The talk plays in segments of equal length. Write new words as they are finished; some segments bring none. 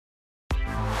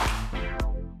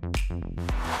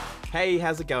Hey,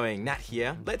 how's it going? Nat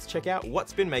here. Let's check out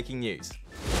what's been making news.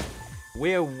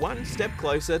 We're one step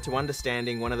closer to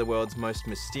understanding one of the world's most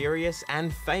mysterious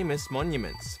and famous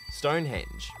monuments,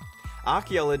 Stonehenge.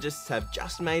 Archaeologists have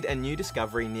just made a new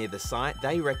discovery near the site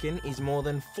they reckon is more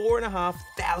than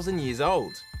 4,500 years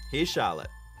old. Here's Charlotte.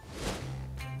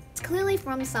 It's clearly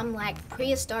from some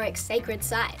prehistoric sacred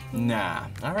site. Nah,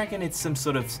 I reckon it's some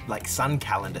sort of sun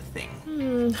calendar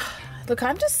thing. Look,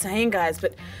 I'm just saying, guys,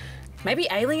 but maybe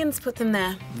aliens put them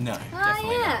there. No,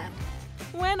 definitely not.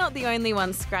 We're not the only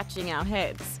ones scratching our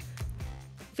heads.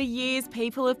 For years,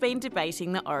 people have been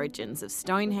debating the origins of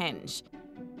Stonehenge.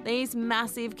 These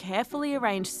massive, carefully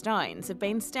arranged stones have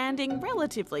been standing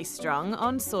relatively strong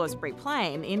on Salisbury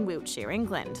Plain in Wiltshire,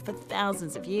 England, for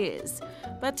thousands of years.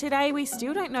 But today we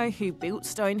still don't know who built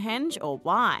Stonehenge or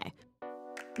why.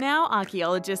 Now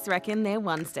archaeologists reckon they're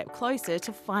one step closer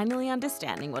to finally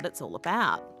understanding what it's all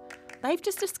about. They've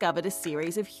just discovered a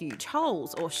series of huge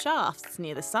holes or shafts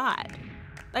near the site.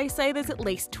 They say there's at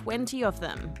least 20 of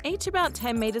them, each about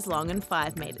 10 metres long and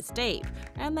 5 metres deep,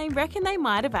 and they reckon they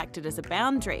might have acted as a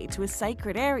boundary to a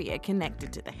sacred area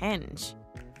connected to the henge.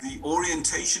 The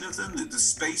orientation of them, the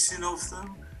spacing of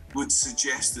them, would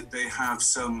suggest that they have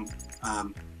some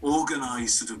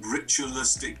organised sort of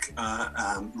ritualistic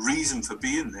reason for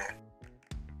being there.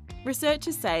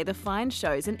 Researchers say the find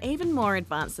shows an even more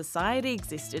advanced society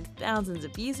existed thousands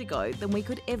of years ago than we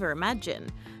could ever imagine.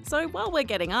 So while we're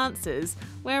getting answers,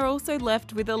 we're also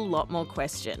left with a lot more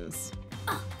questions.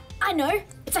 Oh, I know!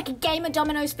 It's like a game of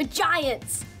dominoes for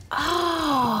giants!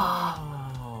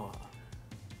 Oh!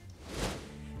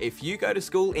 If you go to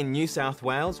school in New South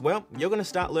Wales, well, you're going to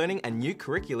start learning a new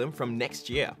curriculum from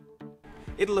next year.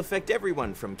 It'll affect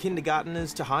everyone from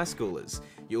kindergarteners to high schoolers.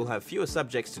 You'll have fewer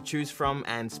subjects to choose from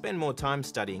and spend more time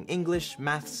studying English,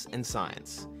 maths and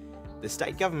science. The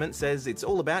state government says it's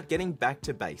all about getting back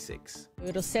to basics.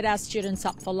 It'll set our students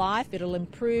up for life, it'll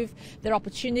improve their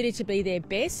opportunity to be their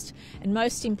best, and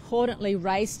most importantly,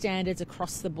 raise standards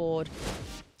across the board.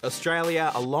 Australia,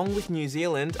 along with New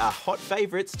Zealand, are hot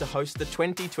favourites to host the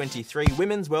 2023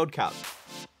 Women's World Cup.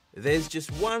 There's just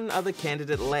one other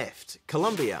candidate left,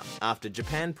 Colombia, after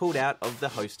Japan pulled out of the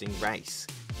hosting race.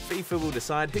 FIFA will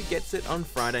decide who gets it on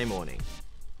Friday morning.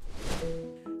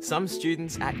 Some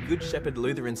students at Good Shepherd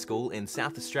Lutheran School in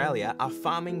South Australia are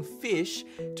farming fish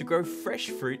to grow fresh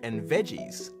fruit and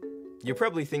veggies. You're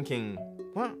probably thinking,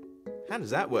 what? How does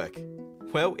that work?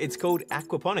 Well, it's called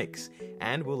aquaponics,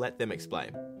 and we'll let them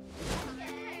explain.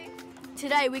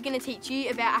 Today we're going to teach you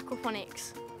about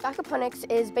aquaponics. Aquaponics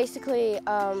is basically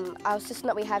our system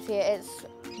that we have here. It's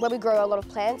where we grow a lot of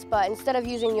plants, but instead of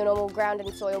using your normal ground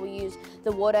and soil, we use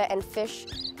the water and fish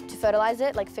to fertilise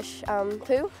it, like fish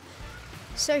poo.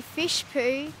 So fish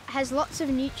poo has lots of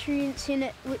nutrients in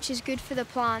it, which is good for the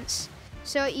plants.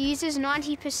 So it uses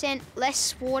 90%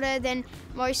 less water than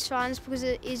most farms because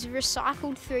it is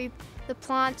recycled through the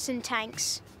plants and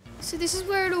tanks. So this is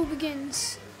where it all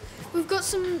begins. We've got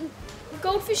some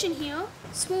goldfish in here,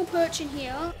 small perch in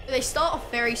here. They start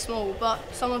off very small, but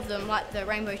some of them, like the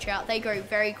rainbow trout, they grow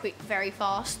very quick, very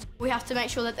fast. We have to make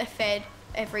sure that they're fed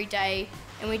every day,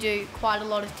 and we do quite a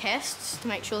lot of tests to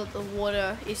make sure that the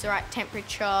water is the right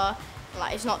temperature,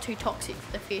 it's not too toxic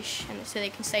for the fish, and so they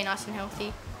can stay nice and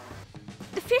healthy.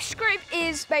 The fish group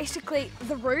is basically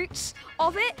the roots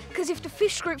of it, because if the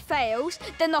fish group fails,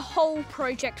 then the whole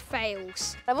project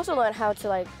fails. I've also learned how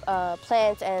to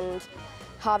plant and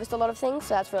harvest a lot of things,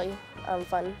 so that's really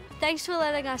fun. Thanks for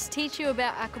letting us teach you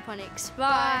about aquaponics.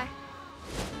 Bye.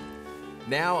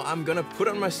 Now I'm gonna put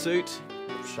on my suit,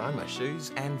 shine my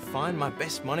shoes and find my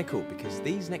best monocle because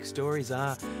these next stories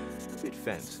are a bit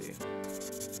fancy.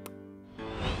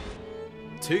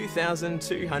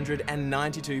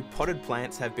 2,292 potted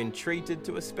plants have been treated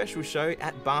to a special show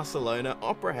at Barcelona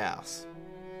Opera House.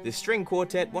 The string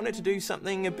quartet wanted to do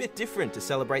something a bit different to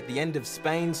celebrate the end of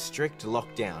Spain's strict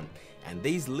lockdown, and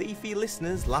these leafy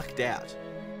listeners lucked out.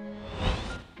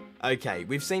 Okay,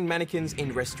 we've seen mannequins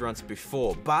in restaurants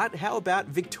before, but how about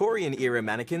Victorian-era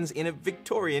mannequins in a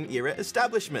Victorian-era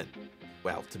establishment?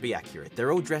 Well, to be accurate,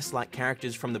 they're all dressed like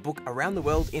characters from the book Around the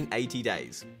World in 80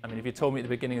 Days. I mean, if you told me at the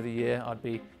beginning of the year I'd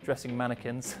be dressing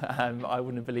mannequins, I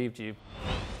wouldn't have believed you.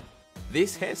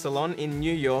 This hair salon in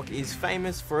New York is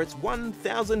famous for its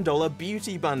 $1,000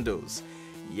 beauty bundles.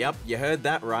 Yep, you heard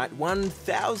that right,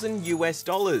 1,000 US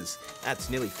dollars. That's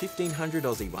nearly 1,500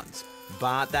 Aussie ones.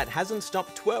 But that hasn't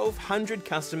stopped 1,200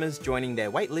 customers joining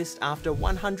their waitlist after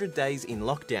 100 days in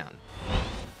lockdown.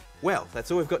 Well,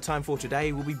 that's all we've got time for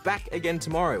today. We'll be back again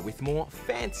tomorrow with more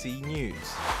fancy news.